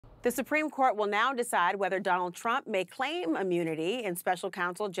The Supreme Court will now decide whether Donald Trump may claim immunity in special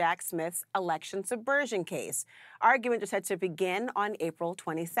counsel Jack Smith's election subversion case. Arguments are set to begin on April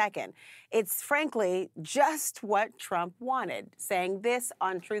 22nd. It's frankly just what Trump wanted, saying this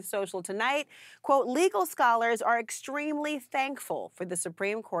on Truth Social tonight, quote, legal scholars are extremely thankful for the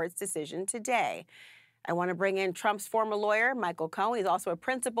Supreme Court's decision today. I want to bring in Trump's former lawyer, Michael Cohen. He's also a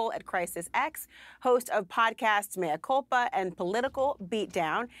principal at Crisis X, host of podcasts Mea Culpa and Political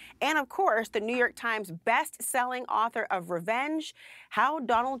Beatdown, and of course, the New York Times best-selling author of Revenge, How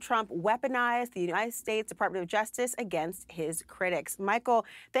Donald Trump Weaponized the United States Department of Justice Against His Critics. Michael,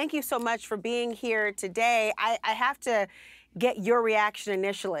 thank you so much for being here today. I have to get your reaction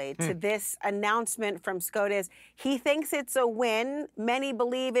initially to this announcement from SCOTUS. He thinks it's a win. Many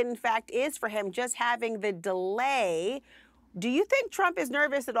believe it, in fact, is for him just having the delay. Do you think Trump is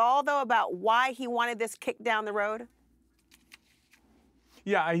nervous at all, though, about why he wanted this kick down the road?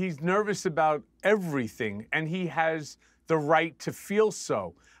 Yeah, he's nervous about everything, and he has the right to feel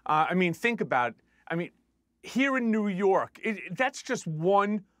so. Think about it. Here in New York, that's just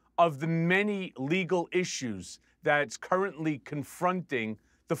one of the many legal issues that's currently confronting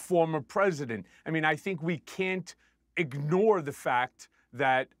the former president. I think we can't ignore the fact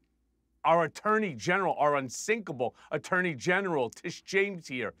that our Attorney General, our unsinkable Attorney General, Tish James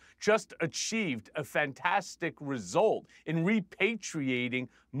here, just achieved a fantastic result in repatriating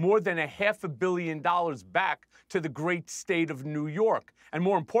more than $500 million back to the great state of New York. And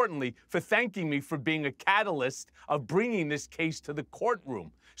more importantly, for thanking me for being a catalyst of bringing this case to the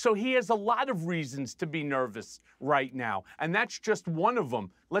courtroom. So he has a lot of reasons to be nervous right now, and that's just one of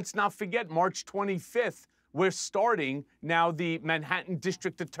them. Let's not forget March 25th. We're starting now the Manhattan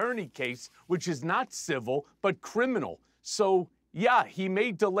District Attorney case, which is not civil, but criminal. So, yeah, he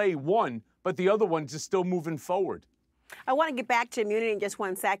may delay one, but the other ones are still moving forward. I want to get back to immunity in just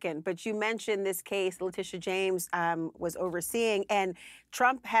 1 second, but you mentioned this case Letitia James was overseeing, and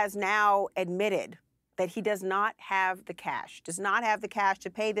Trump has now admitted that he does not have the cash to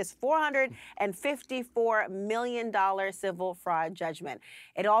pay this $454 million civil fraud judgment.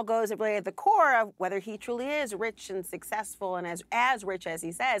 It all goes really at the core of whether he truly is rich and successful and as rich as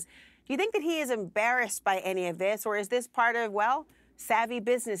he says. Do you think that he is embarrassed by any of this, or is this part of, well, savvy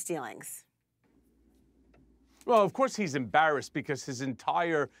business dealings? Well, of course he's embarrassed because his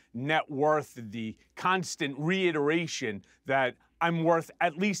entire net worth, the constant reiteration that I'm worth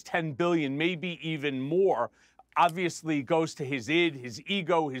at least $10 billion, maybe even more, obviously goes to his id, his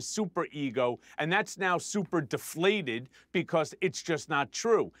ego, his super ego, and that's now super deflated because it's just not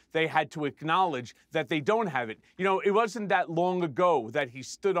true. They had to acknowledge that they don't have it. It wasn't that long ago that he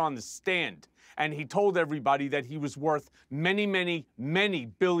stood on the stand and he told everybody that he was worth many, many, many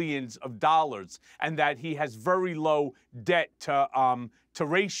billions of dollars and that he has very low debt to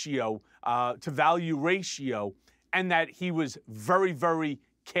value ratio, and that he was very, very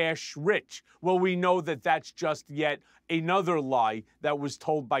cash rich. Well, we know that that's just yet another lie that was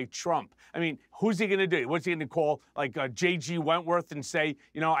told by Trump. Who's he going to do? What's he going to call J.G. Wentworth and say,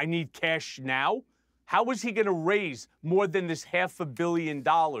 I need cash now? How is he going to raise more than this $500 million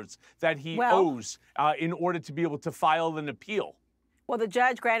that he owes in order to be able to file an appeal? Well, the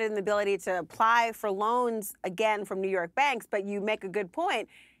judge granted him the ability to apply for loans again from New York banks, but you make a good point.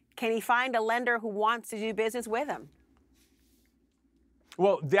 Can he find a lender who wants to do business with him?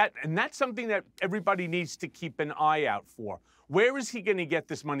 Well, that's something that everybody needs to keep an eye out for. Where is he going to get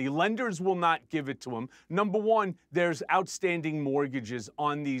this money? Lenders will not give it to him. Number one, there's outstanding mortgages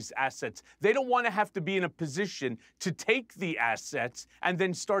on these assets. They don't want to have to be in a position to take the assets and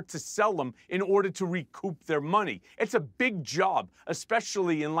then start to sell them in order to recoup their money. It's a big job,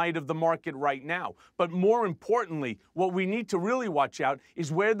 especially in light of the market right now. But more importantly, what we need to really watch out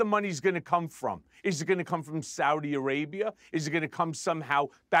is where the money's going to come from. Is it going to come from Saudi Arabia? Is it going to come somehow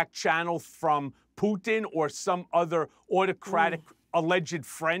back channel from Putin or some other autocratic alleged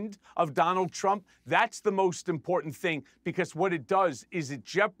friend of Donald Trump? That's the most important thing, because what it does is it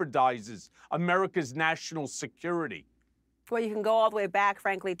jeopardizes America's national security. Well, you can go all the way back,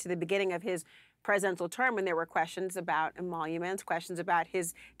 frankly, to the beginning of his presidential term when there were questions about emoluments, questions about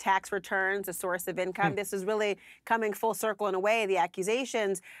his tax returns, a source of income. This is really coming full circle in a way, the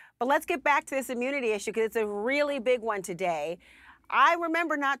accusations. But let's get back to this immunity issue, because it's a really big one today. I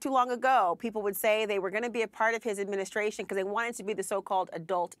remember not too long ago, people would say they were going to be a part of his administration because they wanted to be the so-called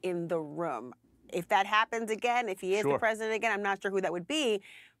adult in the room. If that happens again, if he is the president again, I'm not sure who that would be.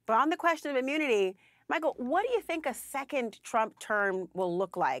 But on the question of immunity, Michael, what do you think a second Trump term will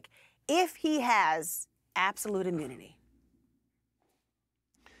look like if he has absolute immunity?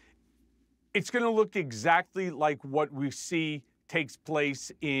 It's going to look exactly like what we see takes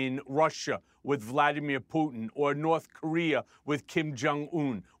place in Russia with Vladimir Putin, or North Korea with Kim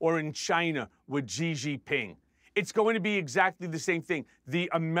Jong-un, or in China with Xi Jinping. It's going to be exactly the same thing. The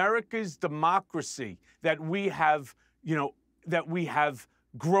America's democracy that we have,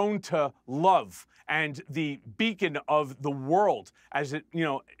 grown to love, and the beacon of the world as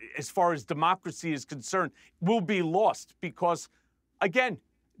as far as democracy is concerned, will be lost because, again,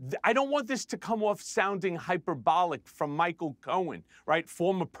 I don't want this to come off sounding hyperbolic from Michael Cohen, right?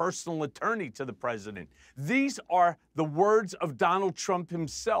 Former personal attorney to the president. These are the words of Donald Trump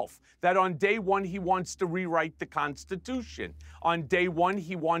himself, that on day one, he wants to rewrite the Constitution. On day one,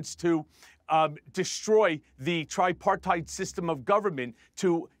 he wants to destroy the tripartite system of government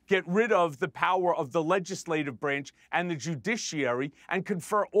to get rid of the power of the legislative branch and the judiciary and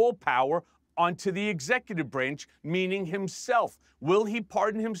confer all power onto the executive branch, meaning himself. Will he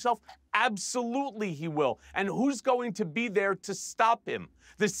pardon himself? Absolutely he will. And who's going to be there to stop him?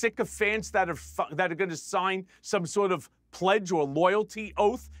 The sycophants that are going to sign some sort of pledge or loyalty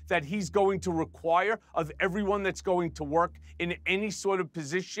oath that he's going to require of everyone that's going to work in any sort of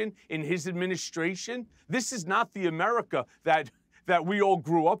position in his administration? This is not the America that we all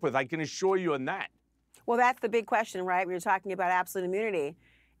grew up with, I can assure you on that. Well, that's the big question, right? We were talking about absolute immunity.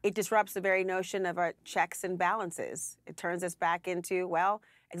 It disrupts the very notion of our checks and balances. It turns us back into, well,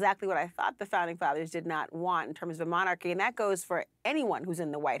 exactly what I thought the Founding Fathers did not want in terms of a monarchy, and that goes for anyone who's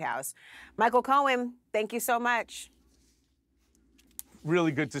in the White House. Michael Cohen, thank you so much.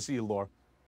 Really good to see you, Laura.